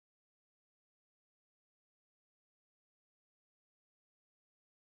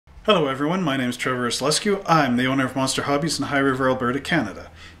Hello everyone, my name is Trevor Oslescu. I'm the owner of Monster Hobbies in High River, Alberta, Canada.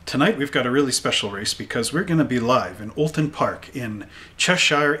 Tonight we've got a really special race because we're going to be live in Oulton Park in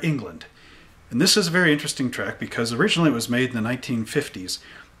Cheshire, England. And this is a very interesting track because originally it was made in the 1950s,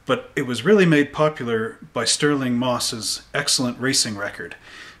 but it was really made popular by Stirling Moss's excellent racing record.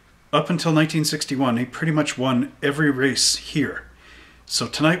 Up until 1961, he pretty much won every race here. So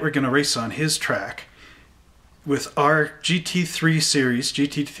tonight we're going to race on his track with our GT3 series,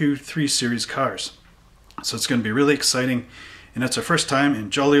 GT2 3 series cars. So it's going to be really exciting, and it's our first time in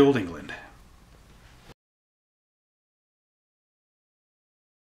jolly old England.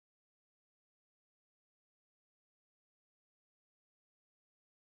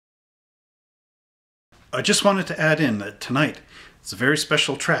 I just wanted to add in that tonight it's a very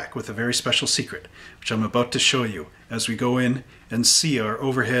special track with a very special secret, which I'm about to show you as we go in and see our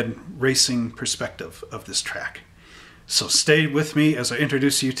overhead racing perspective of this track. So stay with me as I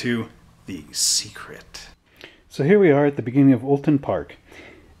introduce you to the secret. So here we are at the beginning of Oulton Park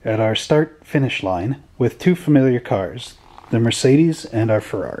at our start-finish line with two familiar cars, the Mercedes and our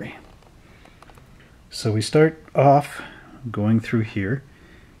Ferrari. So we start off going through here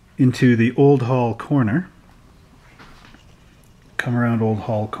into the Old Hall corner. Come around Old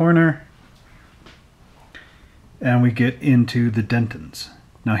Hall corner and we get into the Dentons.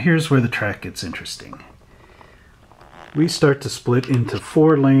 Now here's where the track gets interesting. We start to split into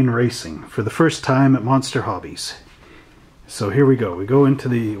 4-lane racing for the first time at Monster Hobbies. So here we go. We go into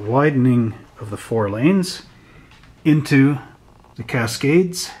the widening of the 4 lanes, into the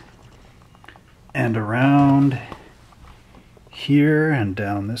Cascades, and around here and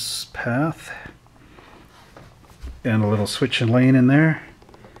down this path, and a little switch and lane in there,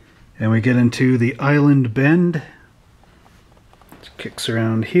 and we get into the Island Bend. It kicks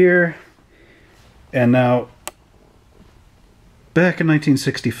around here, and now back in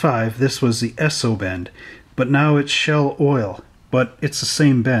 1965 this was the Esso Bend, but now it's Shell Oil, but it's the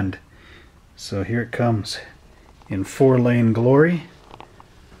same bend. So here it comes in 4-lane glory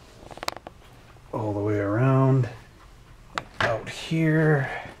all the way around, out here,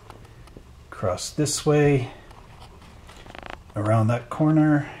 across this way, around that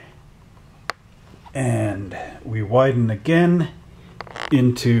corner, and we widen again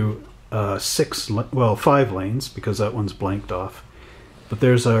into 5 lanes because that one's blanked off. But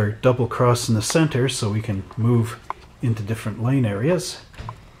there's our double cross in the center so we can move into different lane areas.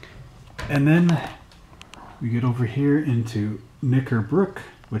 And then we get over here into Knickerbrook,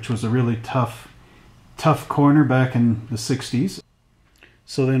 which was a really tough corner back in the 60s.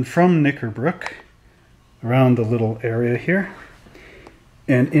 So then from Knickerbrook, around the little area here,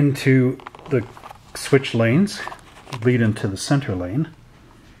 and into the switch lanes, lead into the center lane,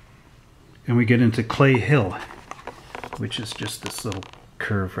 and we get into Clay Hill, which is just this little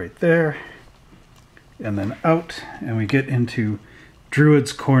curve right there, and then out, and we get into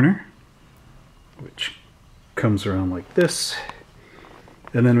Druid's Corner, which comes around like this,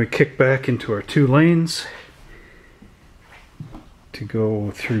 and then we kick back into our 2 lanes to go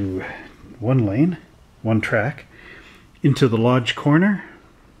through 1 lane, 1 track, into the Lodge Corner,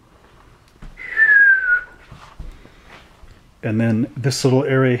 and then this little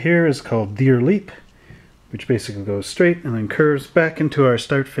area here is called Deer Leap, which basically goes straight and then curves back into our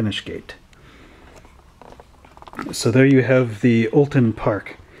start-finish gate. So there you have the Oulton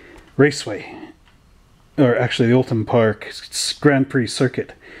Park Raceway, or actually the Oulton Park Grand Prix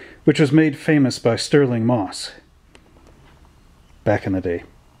Circuit, which was made famous by Stirling Moss back in the day.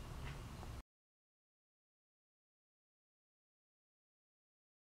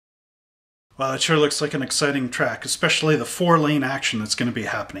 Well, it sure looks like an exciting track, especially the 4-lane action that's going to be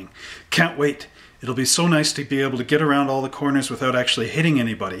happening. Can't wait. It'll be so nice to be able to get around all the corners without actually hitting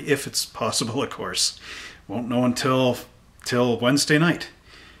anybody, if it's possible, of course. Won't know until Wednesday night.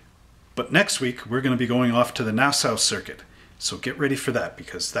 But next week, we're going to be going off to the Nassau circuit. So get ready for that,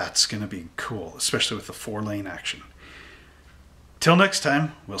 because that's going to be cool, especially with the 4-lane action. Till next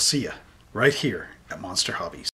time, we'll see ya right here at Monster Hobbies.